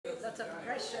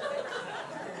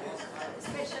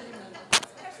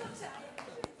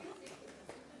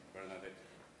Bernadette,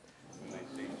 when I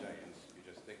say giants, you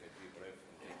just take a deep breath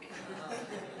and take it.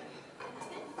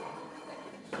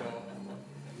 So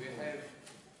we have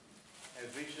a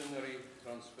visionary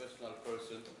transpersonal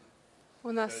person.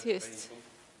 У нас есть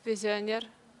визионер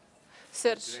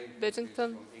Серж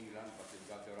Бедингтон.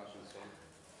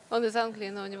 Он из Англии,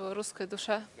 но у него русская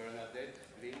душа.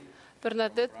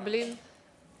 Бернадет Блин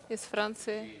из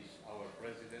Франции.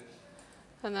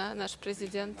 Она наш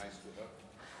президент.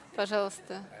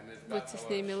 Пожалуйста, будьте с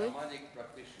ней милы.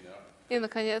 И,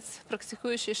 наконец,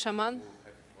 практикующий шаман,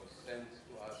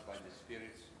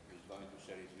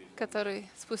 который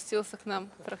спустился к нам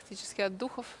практически от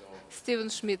духов, Стивен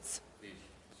Шмидц,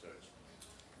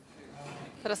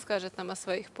 расскажет нам о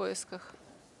своих поисках.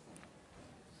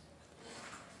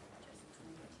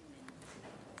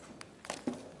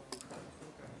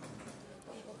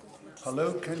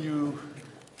 Hello, can you?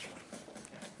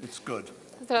 It's good.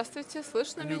 Здравствуйте,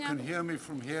 слышно And you меня? can hear me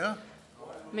from here?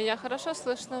 Меня хорошо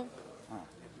слышно.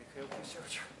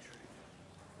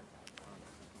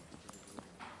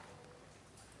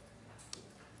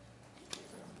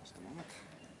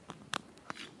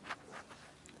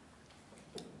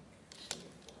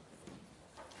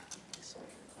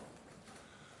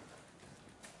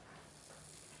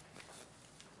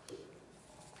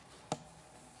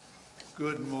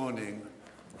 Good morning.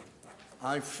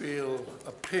 I feel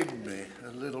a pygmy, a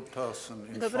little person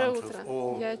in Доброе front утро. of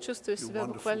all Я чувствую you себя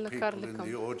wonderful буквально people in карликом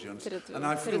the audience. перед And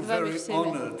I feel вами very всеми.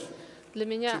 honored Для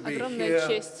меня to be огромная here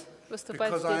честь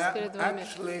выступать because здесь I перед am вами,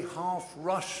 actually half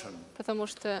Russian. потому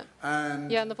что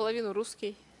And я наполовину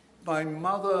русский. my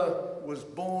mother was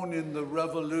born in the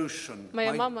revolution.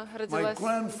 Моя мама My родилась в годы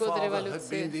grandfather had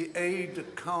been революции. the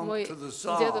aide-de-camp Мой to the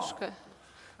Tsar. дедушка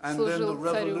And then the служил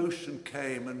царю, revolution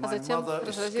came, and а my затем mother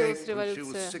разразилась escaped when she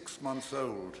was революция. 6 months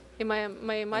old. И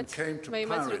моей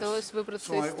матери удалось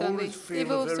выбраться из страны. И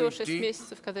было всего 6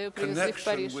 месяцев, когда ее привезли в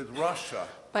Париж.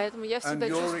 Поэтому я всегда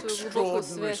чувствую глубокую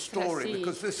связь с Россией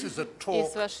и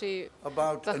с вашей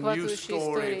захватывающей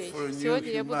историей.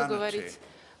 Сегодня я буду говорить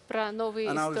про новые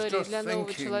истории для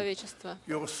нового человечества.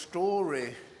 И я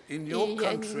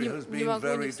не могу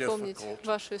не вспомнить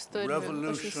вашу историю,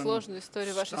 очень сложную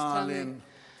историю вашей страны,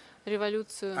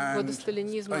 революцию, годы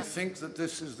сталинизма.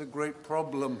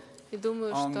 И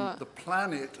думаю, что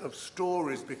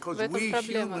в этом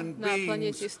проблема на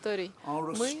планете историй.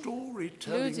 Мы,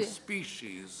 люди,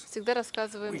 всегда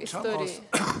рассказываем истории.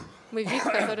 Мы вид,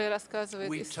 который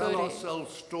рассказывает истории. Мы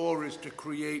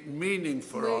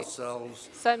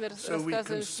сами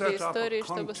рассказываем себе истории,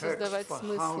 чтобы создавать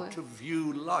смыслы.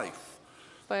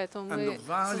 Поэтому мы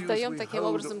создаем таким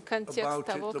образом контекст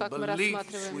того, как мы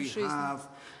рассматриваем жизнь.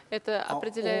 Это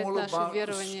определяет наши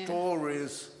верования,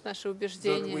 наши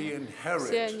убеждения.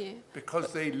 Все они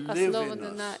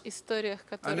основаны на историях,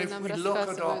 которые нам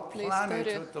рассказывают, на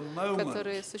историях,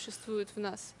 которые существуют в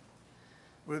нас.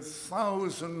 И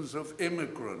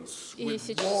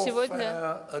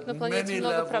сегодня на планете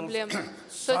много проблем.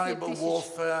 Сотни тысяч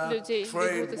людей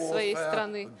бегут из своей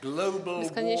страны.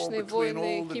 Бесконечные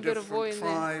войны,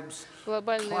 кибервойны,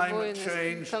 глобальные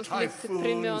войны, конфликты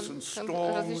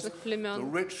различных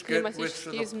племен,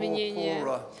 климатические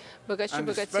изменения. Богачи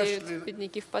богатеют,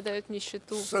 бедняки впадают в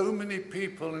нищету.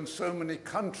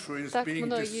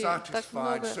 Так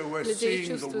много людей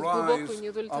чувствуют глубокую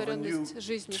неудовлетворенность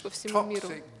жизнью по всему миру.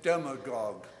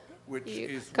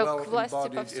 И как к власти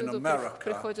повсюду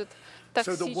приходят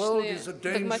токсичные,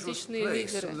 догматичные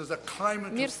лидеры.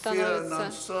 Мир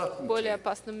становится более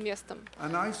опасным местом.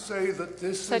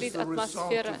 Царит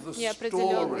атмосфера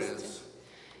неопределенности.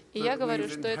 И я говорю,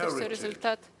 что это все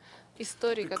результат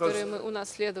историй, которые мы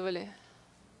унаследовали.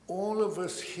 Мы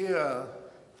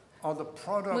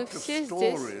все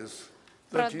здесь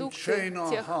продукты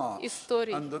тех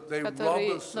историй,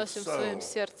 которые носим в своем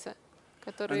сердце,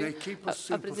 которые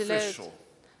определяют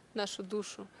нашу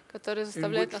душу, которые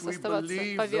заставляют нас оставаться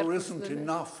поверхностными.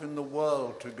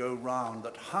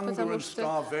 Потому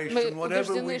что мы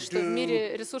убеждены, что в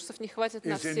мире ресурсов не хватит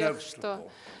на всех, что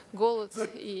голод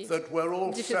и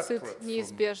дефицит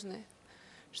неизбежны,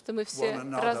 что мы все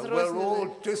разрознены,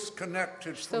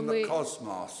 что мы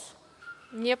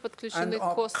не подключены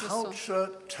к космосу.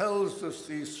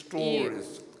 И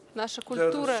наша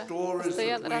культура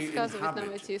постоянно рассказывает нам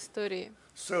эти истории.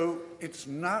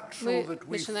 Мы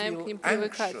начинаем к ним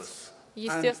привыкать.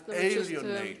 Естественно, мы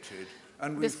чувствуем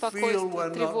беспокойство,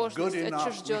 тревожность,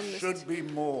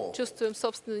 отчужденность, чувствуем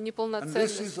собственную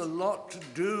неполноценность.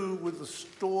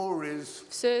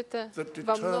 Все это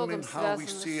во многом связано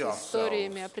с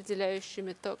историями,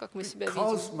 определяющими то, как мы себя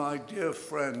видим.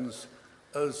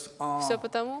 Все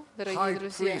потому, дорогие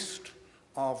друзья,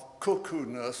 of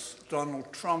cuckoo-ness,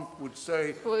 Donald Trump would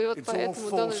say, и вот it's all поэтому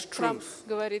false Дональд Трамп truth.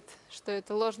 говорит, что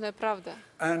это ложная правда.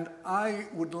 And I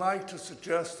would like to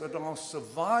suggest that our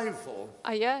survival,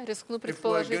 А я рискну if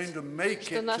we're going предположить, to make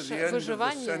что it to наше the end of the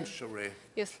выживание, century,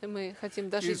 если мы хотим is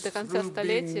дожить до конца through being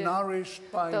столетия, nourished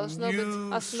by должно быть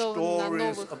new основано на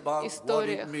stories новых about what it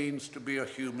историях means to be a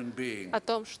human being. о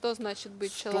том, что значит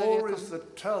быть человеком, Stories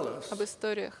that tell us об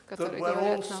историях, that которые we're all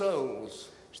говорят нам, souls,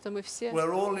 что мы все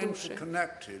we're all души,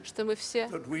 interconnected, что мы все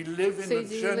that we live in a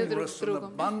соединены друг с generous and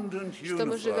другом, abundant что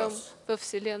мы живем universe, во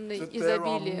Вселенной that there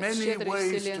are изобилия, в many щедрой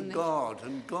ways to Вселенной. God,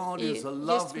 and God И is a есть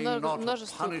loving, not a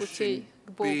множество punishing путей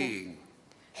к Богу. being,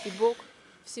 И Бог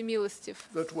всемилостив,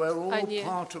 that we're а all не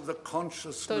part of the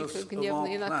consciousness только of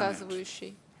гневный и our planet.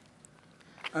 наказывающий.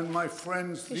 And my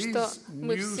friends, И что these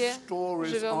мы new все stories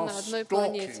живем are на одной stalking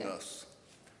планете. us.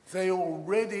 They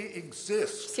already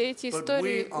exist, Все эти but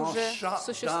истории we are уже shut down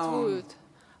существуют,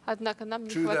 однако нам не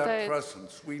to their хватает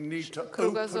presence. We need to open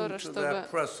кругозора, to their чтобы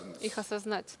presence. их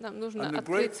осознать. Нам нужно And the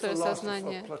открыть great свое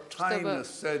сознание, philosopher чтобы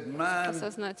Plotinus said, man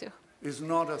осознать их. is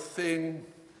not a thing,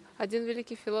 Один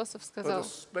великий философ but a сказал,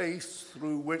 space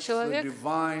through which the человек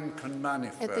divine can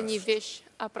это не manifest. вещь,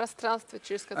 а пространство,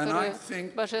 через And I которое think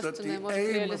that божественное the может aim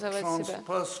of реализовать себя.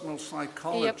 transpersonal И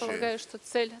я psychology полагаю, что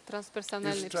цель is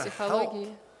трансперсональной to психологии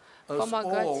us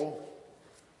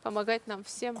помогать нам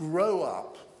всем grow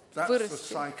up. That's the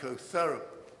вырасти. psychotherapy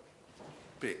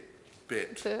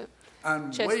bit. Это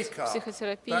And часть wake up.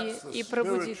 психотерапии That's the и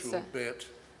пробудиться. spiritual bit.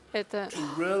 Это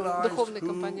To realize духовный who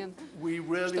компонент, we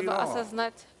really чтобы are.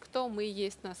 осознать, кто мы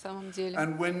есть на самом деле.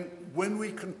 And when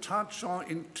we can touch our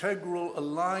integral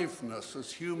aliveness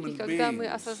as И human когда мы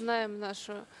beings, осознаем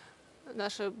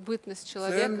нашу бытность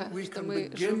человека, then we что can мы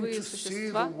begin живые to see the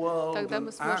существа, world тогда мы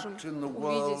and сможем act in the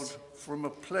world увидеть from a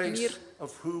place мир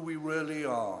of who we really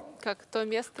are. как то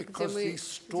место, где Because мы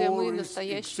these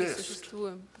настоящие stories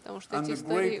существуем, потому что And эти the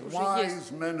истории great уже есть.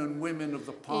 wise men and women of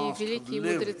the past have великие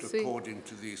lived мудрецы according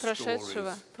to these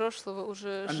Прошедшего, stories. прошлого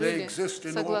уже And they жили exist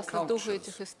in all согласно духу cultures.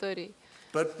 этих историй.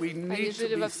 But we need to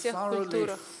жили be во всех thoroughly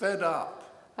культурах. fed up.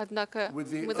 Однако with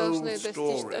the мы должны old достичь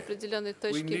story. определенной We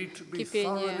точки need to be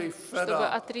кипения, thoroughly fed чтобы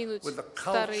up отринуть with the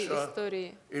старые culture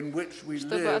истории, in which we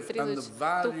чтобы live and отринуть the ту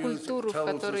values культуру, it в tells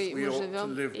us которой we мы ought to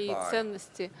живем, live и by.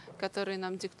 ценности, которые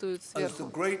нам диктуют As the сверху.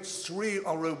 great Sri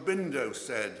Aurobindo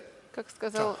said, Как to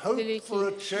сказал hope for a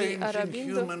великий Шри change in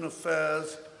Арабиндо, human affairs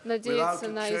without надеяться a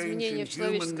на change изменения in в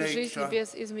human человеческой жизни nature,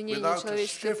 без изменения without a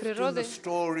человеческой shift in природы, the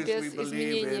stories we без believe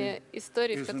изменения in,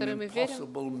 историй, в is an которые мы верим,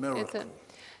 impossible это miracle.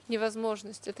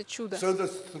 невозможность, это чудо. So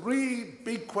there's three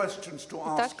big questions to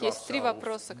ask Итак, есть три ourselves.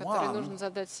 вопроса, которые One, нужно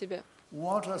задать себе.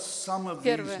 what are some of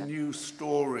these Первое. new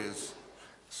stories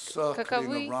circling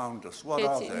Каковы around us? What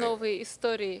are эти they? новые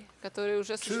истории, которые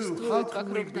уже Two, how существуют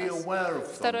can we вокруг be нас? aware of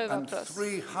Второй them? And вопрос.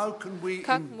 three, how can we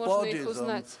Как можно embody их them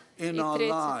узнать? И in our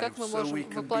третье, как lives мы so можем we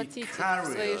can be воплотить их в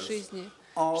своей carriers жизни,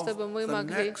 of чтобы мы the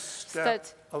могли next step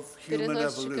стать of human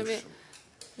переносчиками, evolution?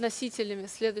 носителями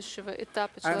следующего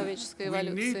этапа And человеческой we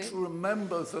need эволюции. to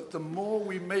remember that the more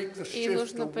we make the И shift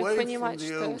нужно away from понимать, the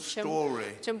что old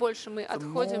story, чем больше мы the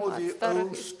отходим more от the старых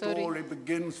old историй, story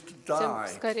begins to тем die.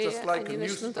 скорее Just like они a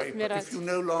начнут newspaper, отмирать. if you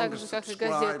no Так longer же, как и subscribe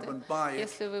газеты. and buy it,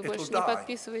 Если вы it'll больше не die.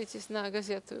 подписываетесь на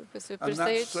газету, если вы And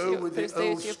that's so with the old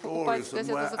перестаете ее покупать, stories, and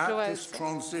газета we're at this закрывается.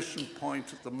 transition point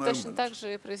at the Точно moment. так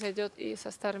же произойдет и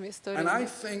со старыми And I историями.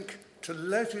 think to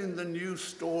let in the new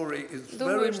story is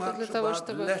Думаю, very что для much того, about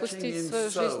чтобы letting впустить в in свою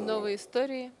жизнь soul. новые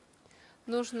истории,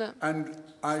 нужно And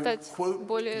I стать quote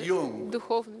более Jung.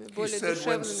 духовными, He более said,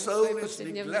 when душевными в soul своей is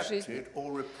повседневной жизни. neglected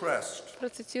or repressed,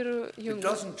 Процитирую it Юнга.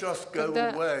 doesn't just go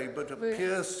Когда away, but вы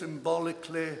appears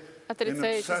symbolically in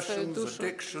отрицаете свою obsessions, душу,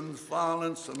 addictions,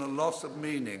 violence, and a loss of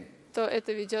meaning, то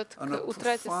это ведет and a к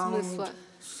утрате смысла profound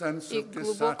sense и of к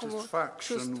глубокому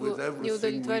dissatisfaction чувству with everything we do.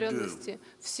 неудовлетворенности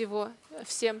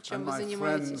всем, чем And вы my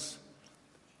занимаетесь. friends,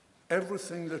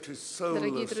 everything that is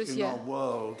Дорогие soulless in друзья, our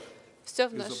world все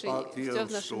в is about the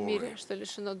old нашем мире, story. что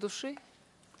лишено души,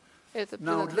 это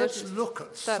Now let's принадлежность look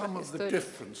at some старых of the историй.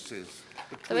 differences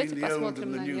between Давайте the old посмотрим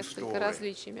and the на new несколько story.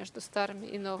 различий между старыми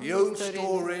и новыми The old историями.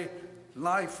 story,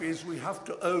 life is we have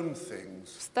to own things.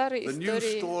 В старой The new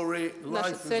истории story, наша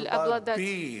life is цель about обладать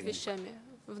being. вещами.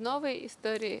 В новой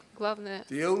истории главное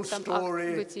The old сам акт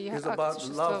story бытия, is акт about love of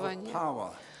существования.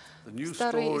 power. The new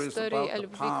Старые story is истории about о the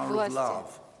любви к power of власти. love.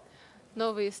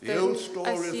 Новые The old истории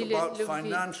о story is силе about любви.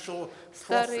 financial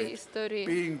Старые profit истории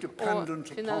being о dependent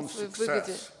upon финансовой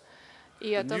выгоде success.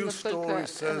 и о The том, new насколько story она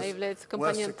says является we're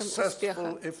компонентом успеха.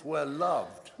 successful if we're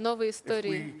loved. новые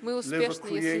истории. Мы успешны,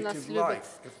 если нас любят,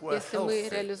 если мы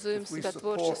реализуем себя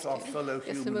творчески,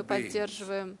 если мы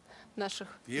поддерживаем наших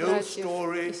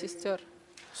братьев и сестер.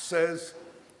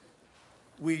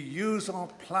 В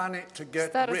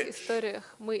старых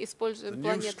историях мы используем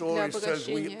планету для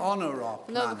обогащения.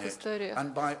 В новых историях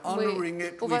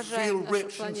мы уважаем нашу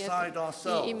планету. И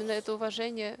именно это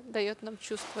уважение дает нам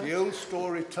чувство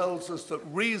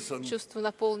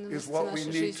наполненности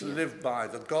нашей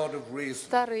жизни.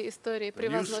 Старые истории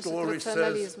превозносят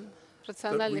рационализм,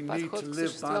 рациональный подход к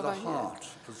существованию.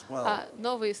 А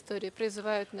новые истории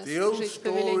призывают нас жить по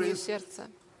велению сердца.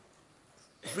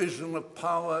 В старых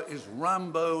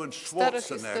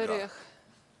историях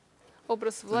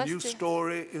образ власти,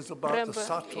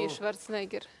 Рэмбо и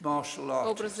Шварценеггер,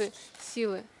 образы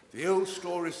силы.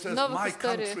 В новых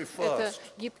историях это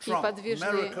гибкие,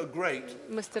 подвижные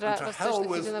мастера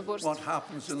восточных единоборств.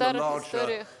 В старых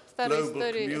историях старые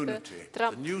истории — это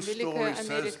Трамп, Великая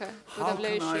Америка,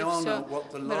 подавляющая все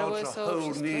мировое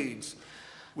сообщество.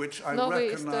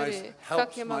 Новые истории,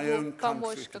 как я могу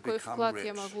помочь, какой вклад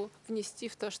я могу внести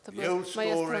в то, чтобы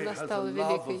моя страна стала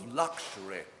великой.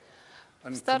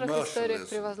 В старых историях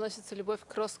превозносится любовь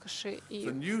к роскоши и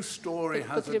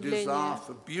потреблению.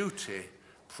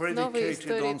 Новые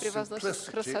истории превозносят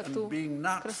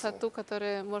красоту,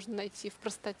 которую можно найти в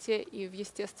простоте и в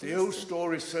естественности.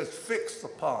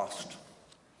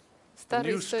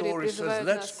 Старые истории призывают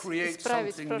нас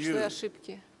исправить прошлые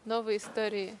ошибки. Новые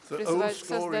истории призывают к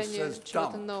созданию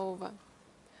чего-то нового.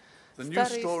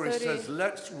 Старые истории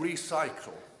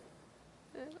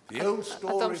о том,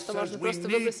 что можно просто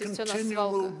выбросить все на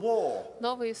свалку.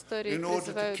 Новые истории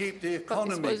призывают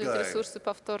использовать ресурсы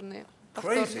повторные. В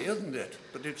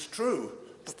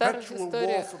старых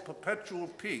историях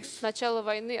начало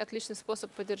войны — отличный способ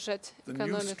поддержать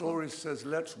экономику.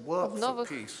 В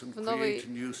новых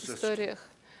историях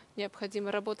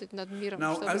необходимо работать над миром,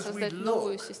 чтобы создать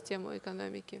новую систему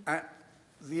экономики.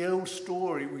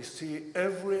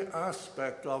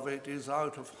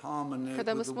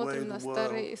 Когда мы смотрим на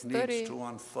старые истории,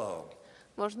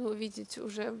 можно увидеть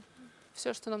уже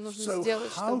все, что нам нужно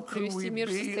сделать, чтобы привести мир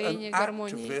в состояние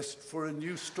гармонии.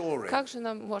 Как же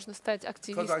нам можно стать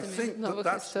активистами новых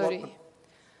историй?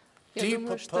 Я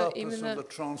думаю, что именно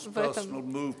в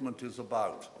этом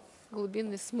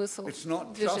глубинный смысл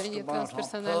движения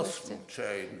трансперсональности.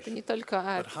 Это не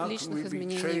только о личных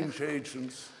изменениях,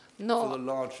 но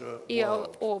и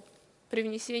о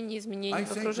привнесении изменений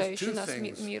в окружающий нас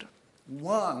мир.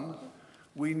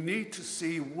 Я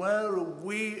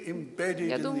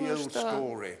думаю, что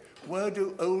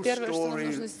первое, что нам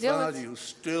нужно сделать,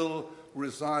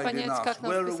 понять, как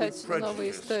нам писать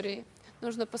новые истории.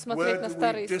 Нужно посмотреть на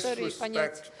старые истории и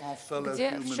понять,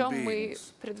 где, в чем мы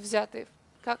предвзяты,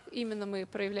 как именно мы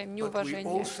проявляем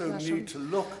неуважение к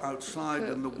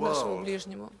нашему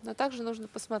ближнему. Но также нужно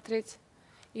посмотреть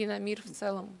и на мир в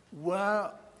целом.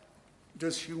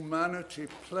 Does humanity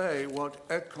play what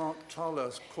Eckhart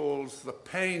Tolle calls the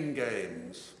pain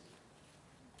games?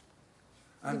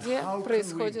 And how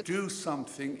can we do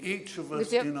something, each of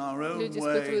us in our own way,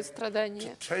 to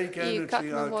take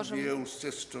energy out of the old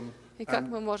system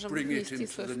and bring it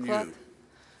into the new?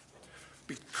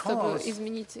 Чтобы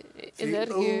изменить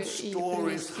энергию и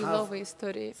принести новые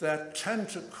истории.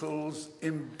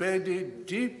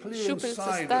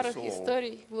 Щупальца старых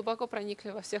историй глубоко проникли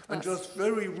во всех нас.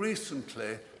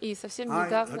 И совсем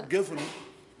недавно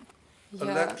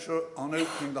я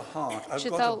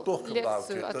читал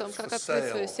лекцию о том, как открыть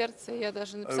свое сердце. Я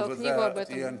даже написал книгу об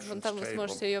этом. Вон там вы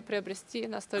сможете ее приобрести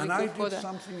на столике входа.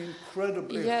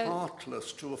 И я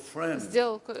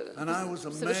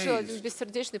совершил один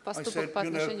бессердечный поступок по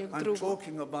отношению к другу.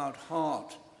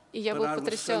 И я был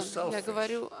потрясен. Я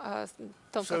говорю о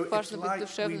том, как важно быть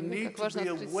душевным, как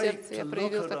важно открыть сердце. Я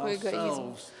проявил такой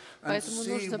эгоизм. Поэтому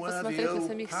нужно посмотреть на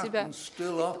самих себя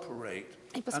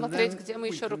и посмотреть, где мы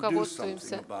еще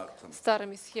руководствуемся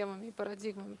старыми схемами и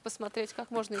парадигмами, посмотреть, как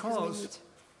можно их изменить.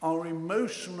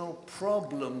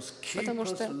 Потому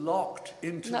что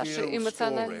наши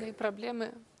эмоциональные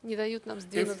проблемы не дают нам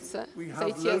сдвинуться,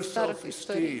 зайти от старых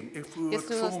историй.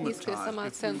 Если у нас низкая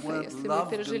самооценка, если мы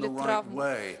пережили травму,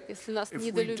 если нас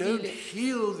недолюбили,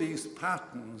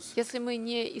 если мы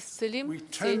не исцелим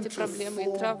все эти проблемы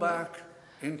и травмы,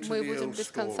 мы будем без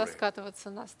конца скатываться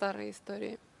на старые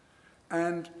истории.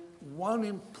 And one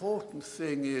important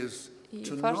thing is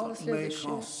to not make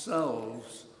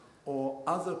ourselves or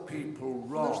other people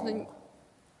wrong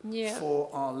for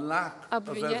our lack of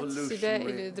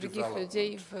evolutionary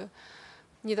development. В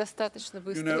недостаточно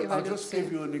быстрой эволюции.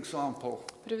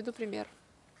 Приведу пример.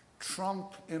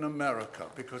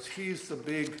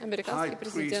 Американский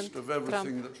президент Трамп,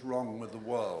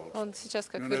 он сейчас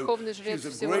как верховный жрец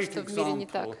всего, что в мире не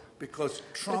так.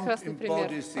 Прекрасный пример,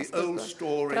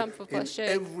 поскольку Трамп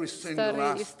воплощает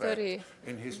старые истории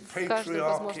в каждом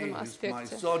возможном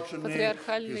аспекте.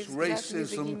 Патриархальный взгляд,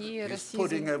 мизогиния, расизм,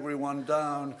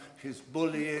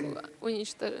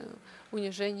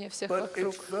 унижение всех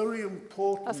вокруг,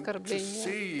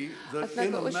 оскорбления.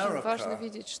 Однако очень важно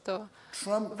видеть, что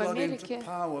в Америке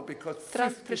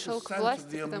Трамп пришел к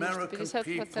власти, потому что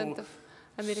 50%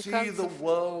 американцев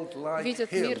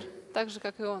видят мир так же,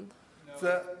 как и он.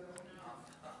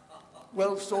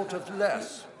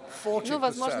 Ну,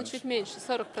 возможно, чуть меньше,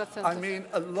 40%.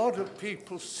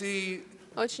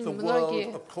 Очень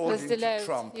многие разделяют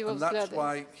его взгляды.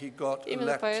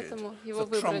 Именно поэтому его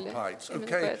выбрали.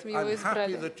 Именно поэтому его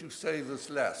избрали.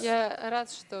 Я рад,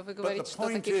 что вы говорите, что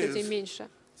таких людей меньше.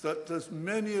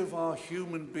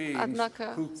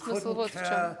 Однако смысл вот в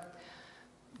чем.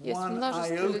 Есть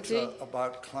множество людей,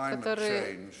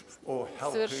 которые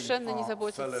совершенно не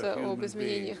заботятся об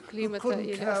изменениях климата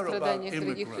или о страданиях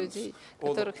других людей,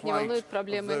 которых не волнуют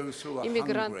проблемы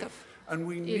иммигрантов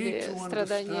или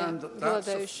страдания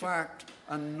голодающих.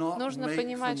 Нужно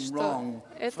понимать, что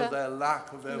это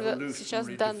сейчас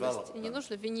данность, и не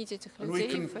нужно винить этих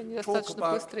людей в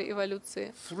недостаточно быстрой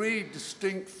эволюции.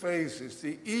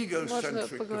 Можно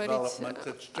поговорить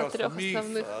о 3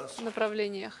 основных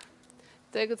направлениях.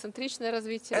 Это эгоцентричное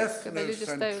развитие, когда люди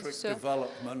ставят все,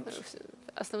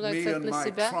 основной акцент на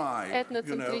себя,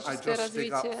 этноцентрическое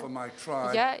развитие,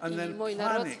 я и мой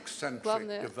народ,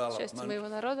 главная часть моего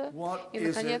народа, и,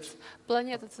 наконец,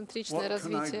 планетоцентричное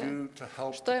развитие.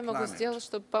 Что я могу сделать,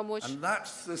 чтобы помочь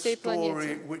всей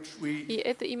планете? И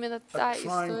это именно та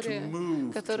история,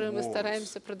 которую мы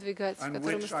стараемся продвигать,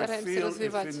 которую мы стараемся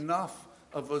развивать.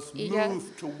 И я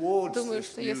думаю,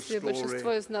 что если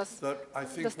большинство из нас,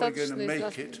 достаточно из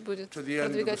нас будет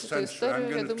продвигать эту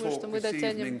историю, я думаю, что мы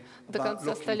дотянем до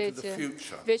конца столетия.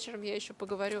 Вечером я еще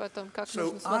поговорю о том, как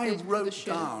нужно смотреть в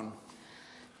будущее.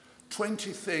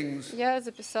 Я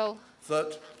записал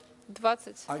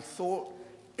 20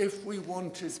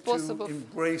 способов,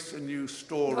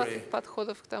 20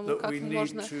 подходов к тому, как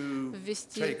можно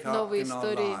ввести новые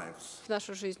истории в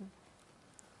нашу жизнь.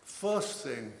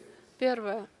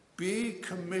 Первое.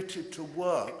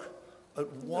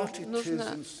 Нужно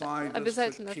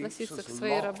обязательно относиться к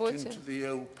своей работе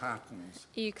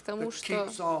и к тому, что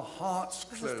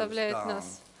заставляет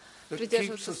нас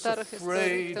придерживаться старых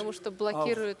историй, к тому, что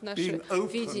блокирует наше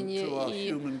видение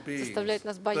и заставляет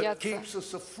нас бояться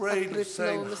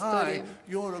открыться новым историям,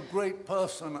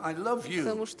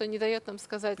 потому что не дает нам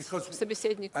сказать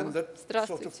собеседнику: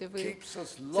 «Здравствуйте, вы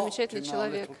замечательный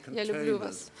человек, я люблю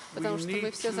вас», потому что мы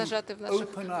все зажаты в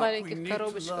наших маленьких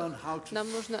коробочках.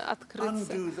 Нам нужно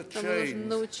открыться, нам нужно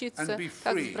научиться,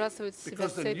 как сбрасывать с себя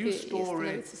цепи и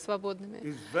становиться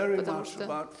свободными, потому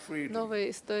что новая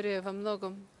история во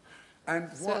многом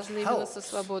связаны именно со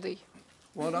свободой.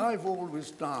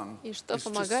 И что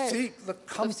помогает,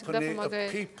 что всегда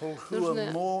помогает,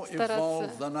 нужно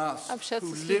стараться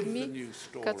общаться с людьми,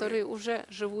 которые уже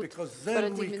живут в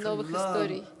парадигме новых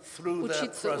историй,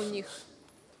 учиться у них,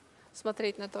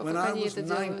 смотреть на то, как они это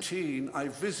делают.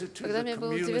 Когда мне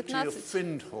было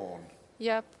 19,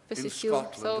 я посетил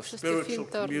сообщество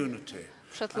Финторн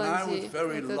в Шотландии.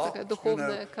 Это такая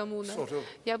духовная коммуна.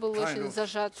 Я был очень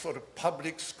зажат.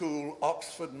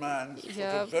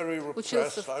 Я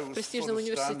учился в престижном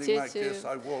университете,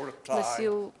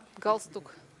 носил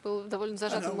галстук, был довольно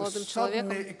зажатым молодым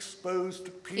человеком.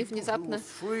 И внезапно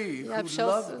я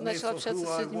начал общаться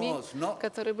с людьми,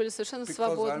 которые были совершенно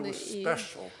свободны и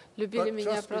любили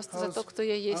меня просто за то, кто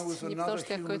я есть. Не потому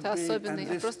что я какой-то особенный,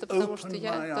 а просто потому что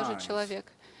я тоже человек.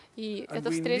 И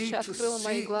эта встреча открыла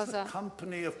мои глаза.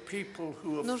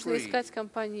 Нужно искать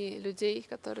компании людей,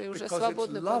 которые уже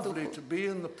свободны по духу,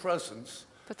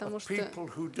 потому что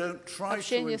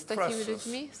общение с такими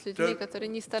людьми, с людьми, которые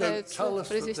не стараются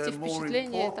произвести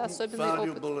впечатление, это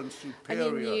особенный опыт. Они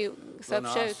не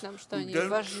сообщают нам, что они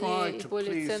важнее и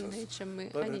более ценные, чем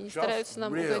мы. Они не стараются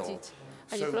нам угодить.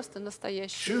 Они просто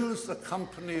настоящие.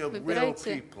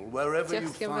 Выбирайте тех,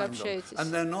 с кем вы общаетесь.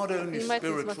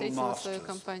 Внимательно смотрите на свою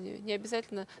компанию. Не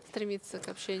обязательно стремиться к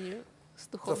общению с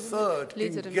духовными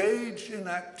лидерами.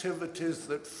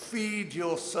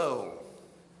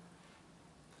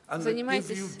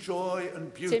 Занимайтесь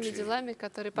теми делами,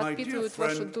 которые подпитывают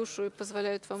вашу душу и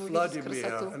позволяют вам увидеть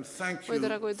красоту. Мой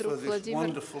дорогой друг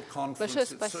Владимир, большое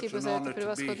спасибо за эту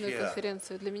превосходную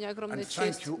конференцию. Для меня огромная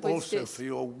честь быть здесь. И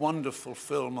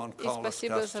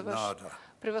спасибо за ваш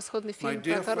превосходный фильм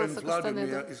про Карлоса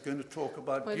Кастанеду.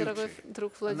 Мой дорогой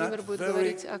друг Владимир будет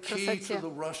говорить о красоте.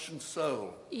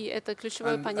 И это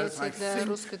ключевое понятие для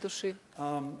русской души.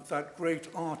 Я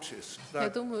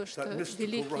думаю, что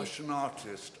великий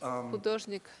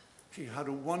художник,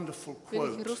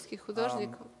 великий русский художник,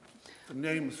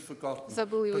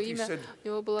 забыл его имя, у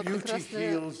него была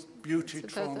прекрасная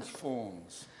цитата.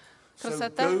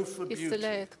 Красота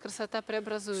исцеляет, красота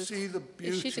преобразует.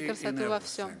 Ищите красоту во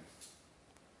всем.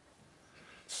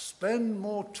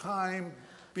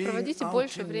 Проводите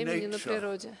больше времени на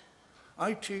природе.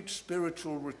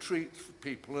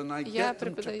 Я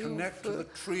преподаю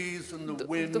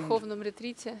в духовном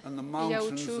ретрите, и я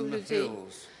учу людей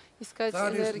искать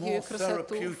энергию и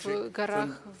красоту в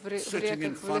горах, в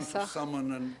реках, в лесах.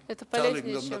 Это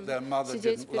полезнее, чем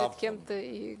сидеть перед кем-то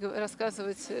и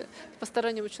рассказывать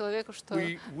постороннему человеку, что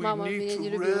мама меня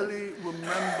не любила.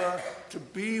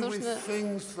 Нужно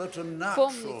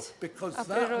помнить о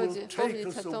природе,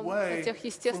 помнить о тех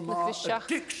естественных вещах,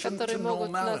 которые могут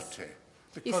нас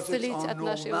исцелить от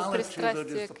нашего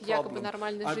пристрастия к якобы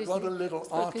нормальной жизни.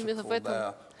 Только именно в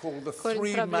этом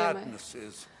корень проблемы.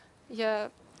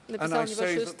 Я написал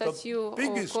небольшую статью о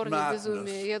корне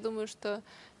безумия. Я думаю, что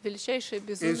величайшее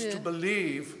безумие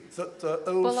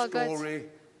полагать,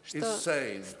 что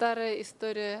старая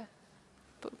история,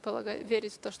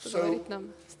 верить в то, что говорит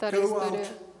нам старая история.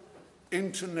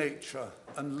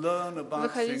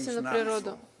 Выходите на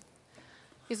природу,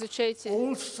 изучайте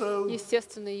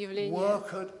естественные явления.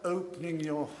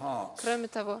 Кроме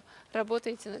того,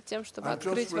 работайте над тем, чтобы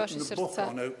открыть ваши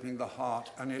сердца.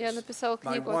 Я написал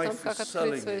книгу о том, как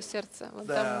открыть свое сердце. Вот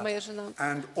там моя жена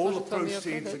может вам ее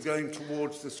продать.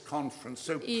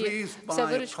 И вся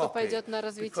выручка пойдет на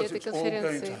развитие этой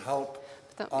конференции.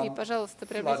 И, пожалуйста,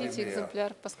 приобретите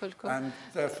экземпляр, поскольку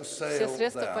все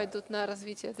средства пойдут на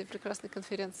развитие этой прекрасной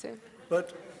конференции.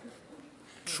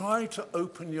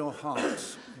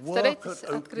 Старайтесь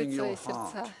открыть свои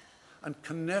сердца.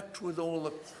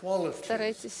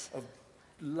 Старайтесь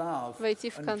войти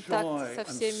в контакт со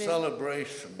всеми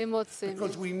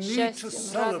эмоциями, счастьем,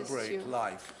 радостью,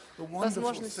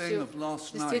 возможностью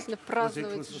действительно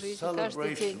праздновать жизнь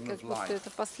каждый день, как будто это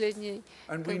последний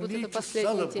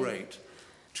день.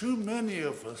 И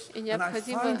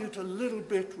необходимо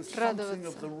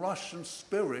радоваться.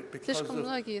 Слишком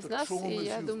многие из нас, и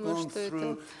я думаю, что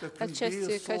это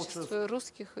отчасти качество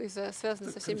русских,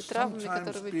 связано со всеми травмами,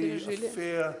 которые вы пережили.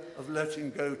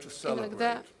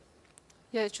 Иногда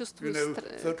я чувствую,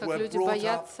 как люди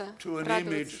боятся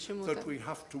радоваться чему-то.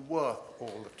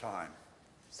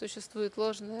 Существует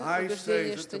ложное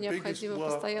убеждение, что необходимо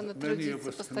постоянно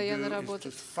трудиться, постоянно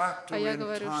работать. А я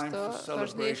говорю, что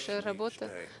важнейшая работа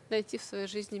 — найти в своей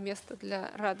жизни место для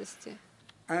радости.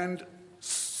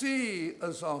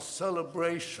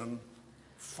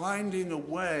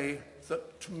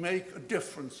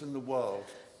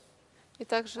 И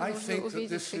также нужно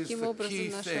увидеть, каким образом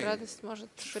наша радость может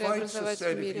преобразовать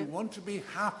в мире.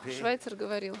 Швайцер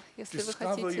говорил, если вы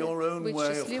хотите быть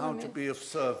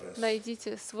счастливыми,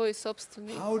 найдите свой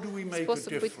собственный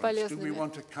способ быть полезными.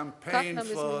 Как нам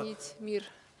изменить мир?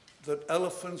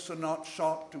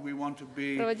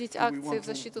 Проводить акции в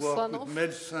защиту слонов,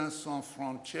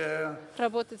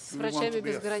 работать с врачами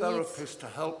без границ,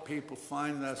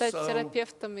 стать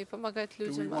терапевтом и помогать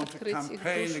людям открыть их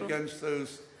душу,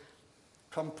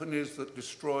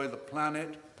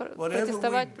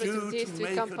 протестовать против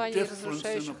действий компаний,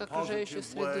 разрушающих окружающую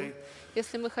среду.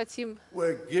 Если мы хотим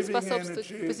способствовать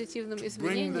позитивным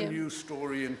изменениям,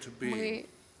 мы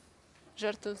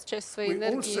жертвуем часть своей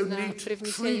энергии на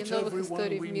привнесение новых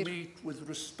историй в мир.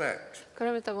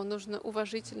 Кроме того, нужно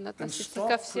уважительно относиться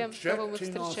ко всем, кого мы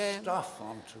встречаем,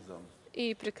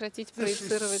 и прекратить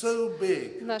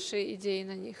проецировать наши идеи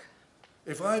на них.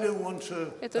 Это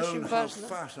очень важно.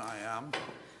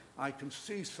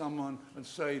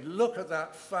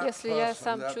 Если я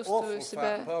сам чувствую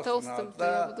себя толстым, то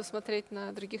я буду смотреть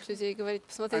на других людей и говорить: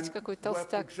 посмотрите, какой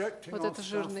толстяк, вот это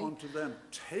жирный.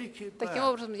 Таким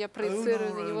образом, я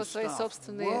проецирую на него свои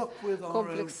собственные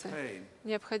комплексы.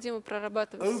 Необходимо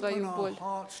прорабатывать свою боль.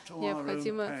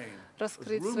 Необходимо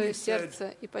раскрыть свое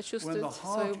сердце и почувствовать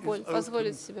свою боль,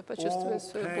 позволить себе почувствовать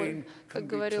свою боль. Как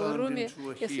говорил Руми,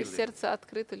 если сердце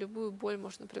открыто, любую боль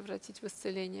можно превратить в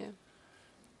исцеление.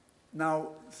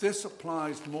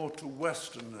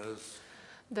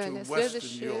 Далее,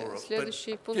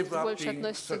 следующий пункт больше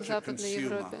относится к Западной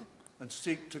Европе.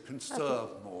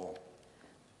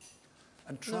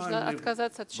 Нужно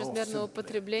отказаться от чрезмерного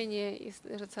потребления и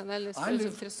рационально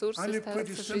использовать ресурсы,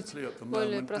 стараться жить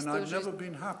более простой жизнью.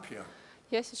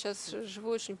 Я сейчас живу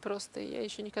очень просто, и я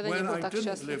еще никогда не был так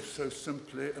счастлив.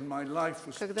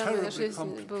 Когда моя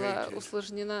жизнь была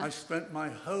усложнена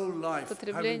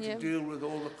потреблением,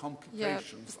 я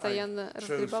постоянно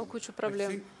разгребал кучу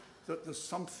проблем.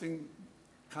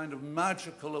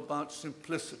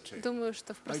 Думаю,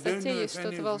 что в простоте есть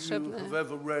что-то волшебное.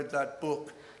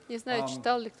 Не знаю,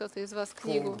 читал ли кто-то из вас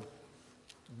книгу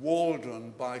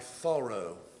Уолдрон,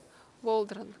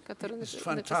 который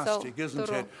написал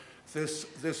Торо. Это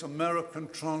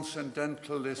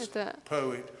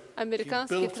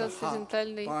американский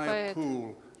трансцендентальный поэт.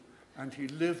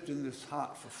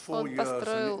 Он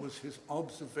построил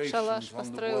шалаш,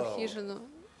 построил хижину,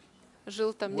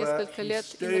 жил там несколько лет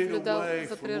и наблюдал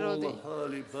за природой.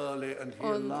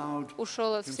 Он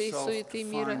ушел от всей суеты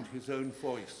мира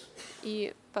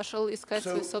и пошел искать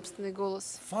свой собственный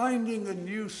голос.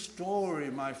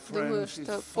 Думаю,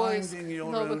 что поиск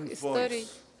новых историй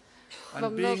во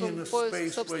многом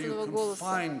поиск собственного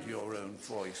голоса.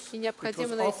 И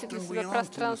необходимо найти для себя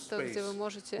пространство, где вы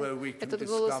можете этот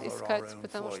голос искать,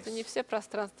 потому что не все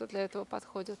пространства для этого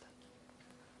подходят.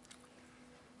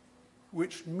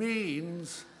 Это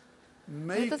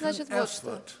значит вот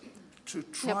что.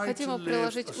 Необходимо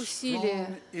приложить усилия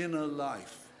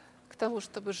к тому,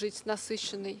 чтобы жить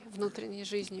насыщенной внутренней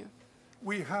жизнью.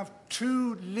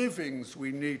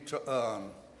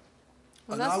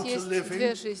 У нас есть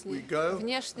две жизни.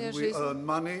 Внешняя жизнь.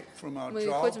 Мы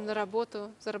ходим на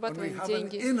работу, зарабатываем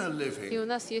деньги. И у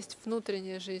нас есть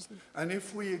внутренняя жизнь.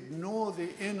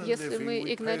 Если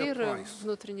мы игнорируем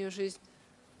внутреннюю жизнь,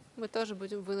 мы тоже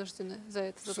будем вынуждены за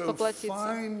это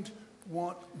поплатиться.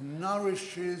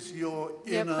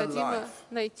 Необходимо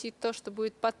найти то, что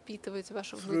будет подпитывать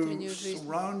вашу внутреннюю жизнь,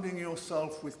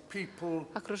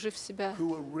 окружив себя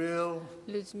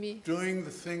людьми,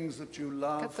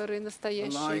 которые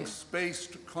настоящие,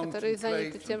 которые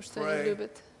заняты тем, что они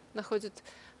любят, находят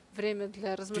время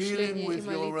для размышления и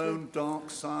молитвы.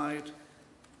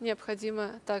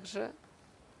 Необходимо также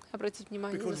обратить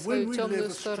внимание на свою темную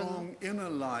сторону.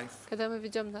 Когда мы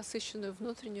ведем насыщенную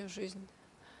внутреннюю жизнь,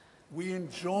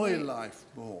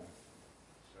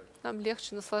 нам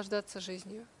легче наслаждаться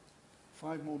жизнью.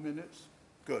 5 more minutes?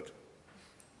 Good.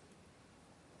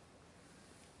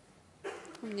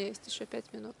 У меня есть еще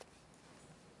 5 минут.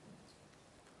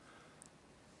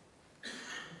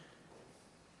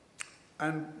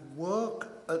 And work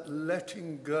at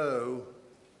letting go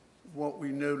what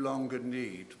we no longer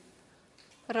need.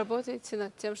 Работайте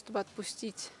над тем, чтобы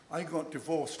отпустить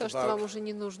то, что вам уже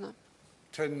не нужно.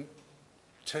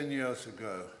 10 years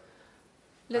ago.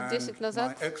 Лет 10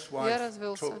 назад я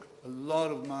развелся.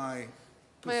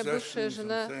 Моя бывшая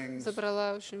жена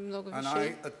забрала очень много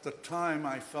вещей.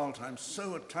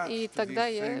 И тогда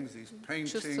я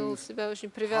чувствовал себя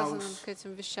очень привязанным к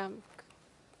этим вещам,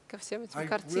 ко всем этим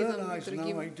картинам и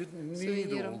другим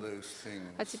сувенирам.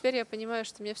 А теперь я понимаю,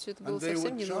 что мне все это было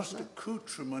совсем не нужно.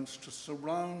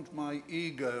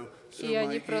 И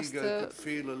они просто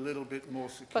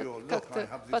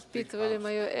как-то подпитывали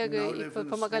мое эго и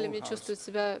помогали мне чувствовать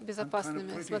себя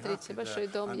безопасными. Смотрите, большой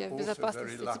дом, я в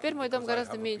безопасности. Теперь мой дом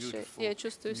гораздо меньше, и я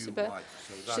чувствую себя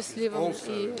счастливым.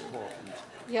 И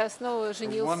я снова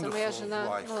женился, моя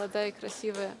жена молодая и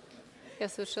красивая. Я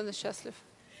совершенно счастлив.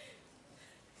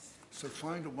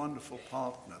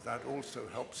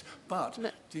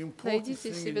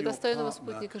 Найдите себе достойного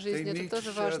спутника жизни, это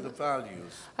тоже важно.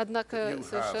 Однако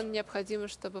совершенно необходимо,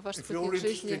 чтобы ваш спутник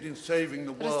жизни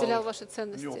разделял ваши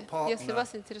ценности. Если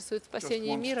вас интересует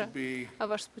спасение мира, а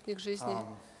ваш спутник жизни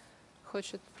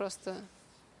хочет просто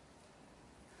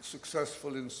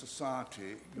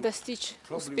достичь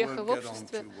успеха в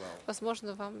обществе,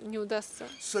 возможно, вам не удастся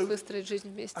выстроить жизнь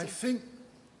вместе.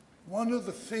 One of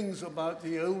the things about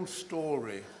the old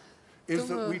story is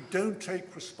that we don't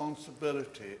take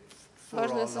responsibility for our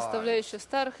Важная составляющая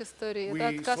старых историй – это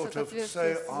отказ от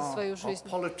ответственности за свою жизнь.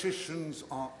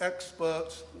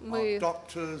 Мы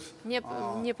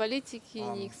не политики,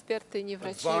 не эксперты, не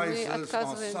врачи. Мы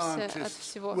отказываемся от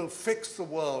всего. Мы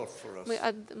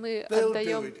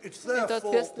отдаем эту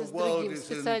ответственность другим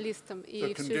специалистам,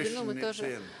 и всю вину мы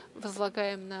тоже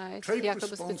возлагаем на этих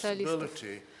якобы специалистов.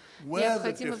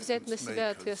 Необходимо взять на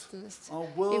себя ответственность.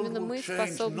 Именно мы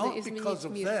способны изменить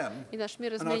мир. И наш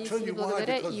мир изменится не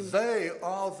благодаря им.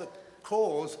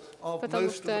 потому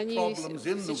что они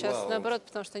сейчас, наоборот,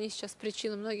 потому что они сейчас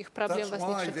причина многих проблем,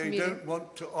 возникших в мире.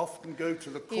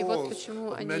 И вот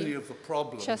почему они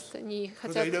часто не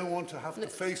хотят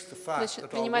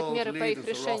принимать меры по их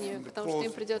решению, потому что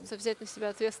им придется взять на себя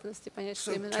ответственность и понять,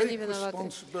 что именно они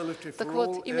виноваты. Так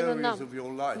вот, именно нам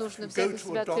нужно взять на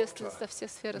себя ответственность за все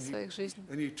сферы своих жизней.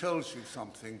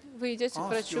 Вы идете к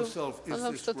врачу, он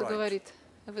вам что-то говорит.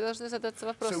 Вы должны задаться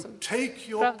вопросом,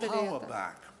 правда ли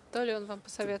это? То ли он вам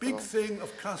посоветовал.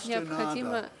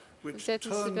 Необходимо взять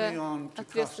на себя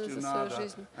ответственность за свою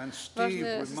жизнь.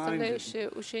 Важная составляющая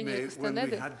учения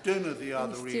Кастанеды,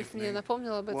 Стив мне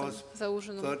напомнил об этом за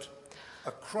ужином, что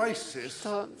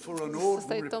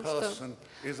состоит в том, что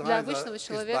для обычного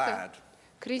человека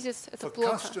кризис — это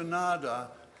плохо,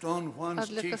 а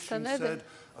для Кастанеды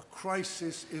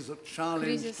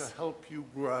кризис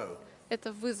 —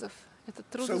 это вызов, это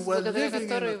трудность, благодаря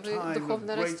которой вы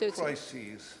духовно растете.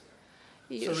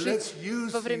 И жить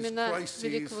во времена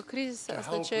великого кризиса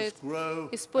означает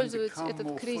использовать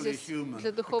этот кризис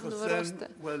для духовного роста,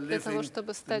 для того,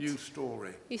 чтобы стать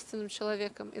истинным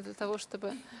человеком и для того,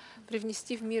 чтобы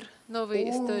привнести в мир новые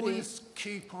истории.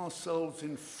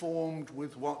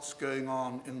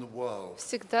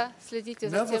 Всегда следите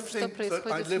за тем, что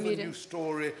происходит в мире.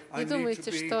 Не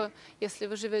думайте, что если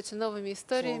вы живете новыми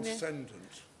историями,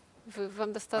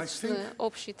 вам достаточно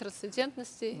общей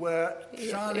трансцендентности, и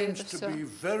это все.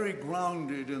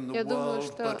 Я думаю,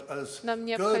 что нам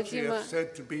необходимо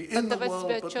отдавать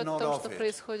себе отчет о том, что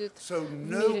происходит в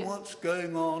мире.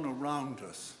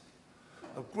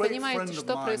 Понимаете,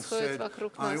 что происходит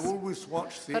вокруг нас.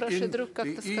 Хороший друг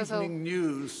как-то сказал: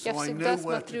 я всегда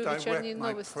смотрю вечерние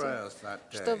новости,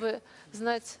 чтобы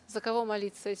знать, за кого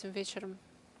молиться этим вечером.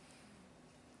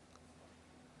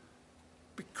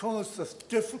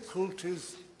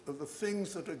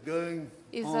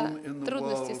 Из-за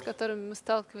трудностей, с которыми мы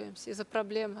сталкиваемся, из-за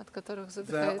проблем, от которых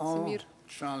задыхается мир,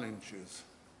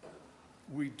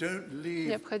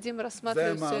 необходимо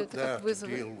рассматривать все это как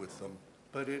вызовы.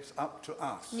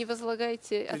 Не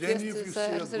возлагайте ответственность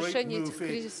за разрешение этих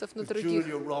кризисов на других.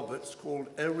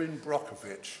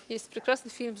 Есть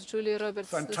прекрасный фильм с Джулией Робертс,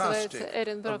 называется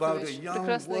 «Эрин Брокович».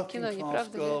 Прекрасное кино, не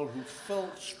правда ли?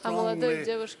 О молодой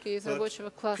девушке из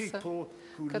рабочего класса,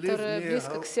 которая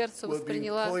близко к сердцу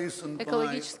восприняла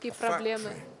экологические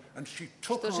проблемы,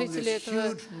 что жители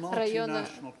этого района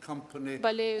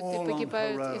болеют и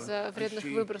погибают из-за вредных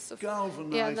выбросов. И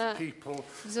она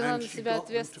взяла на себя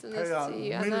ответственность,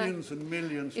 и она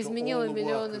изменила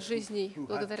миллионы жизней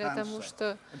благодаря тому,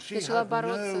 что начала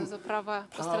бороться за права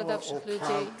пострадавших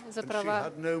людей, за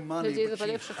права людей,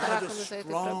 заболевших раком из-за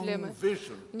этой проблемы.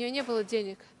 У нее не было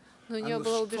денег, но у нее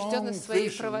была убежденность в своей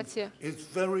правоте.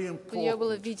 У нее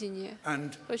было видение.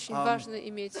 Очень важно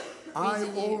иметь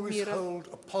видение мира.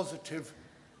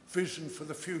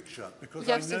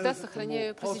 Я всегда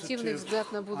сохраняю позитивный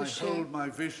взгляд на будущее.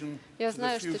 Я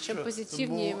знаю, что чем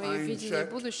позитивнее мое видение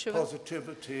будущего,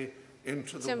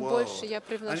 тем больше я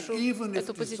привношу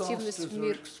эту позитивность в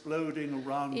мир.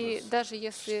 И даже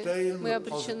если мы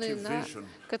обречены на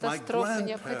катастрофу,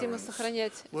 необходимо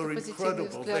сохранять этот позитивный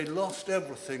взгляд.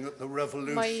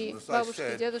 Мои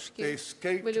бабушки и дедушки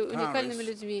были уникальными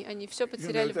людьми. Они все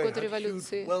потеряли в годы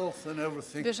революции,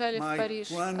 бежали в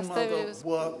Париж, оставили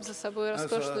за собой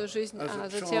роскошную жизнь, а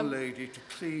затем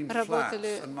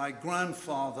работали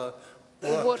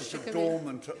уборщиками.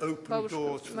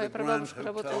 Моя прабабушка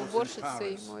работала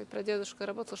уборщицей, мой прадедушка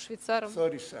работал швейцаром.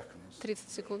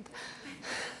 30 секунд.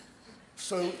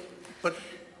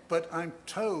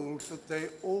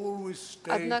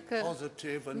 Однако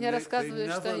мне рассказывали,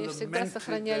 что они всегда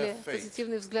сохраняли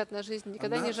позитивный взгляд на жизнь,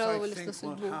 никогда не жаловались на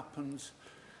судьбу.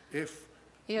 И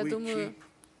я думаю,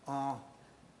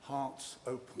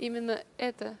 именно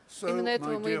этого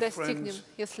мы и достигнем,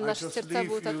 если наши сердца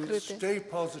будут открыты.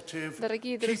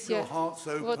 Дорогие друзья,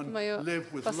 вот мое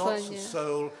послание.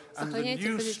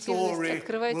 Сохраняйте позитивность,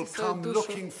 открывайте свою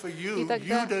душу, и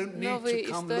тогда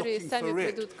новые истории сами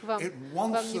придут к вам.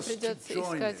 Вам не придется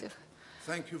искать их,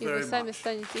 и вы сами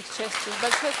станете их частью.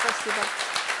 Большое спасибо.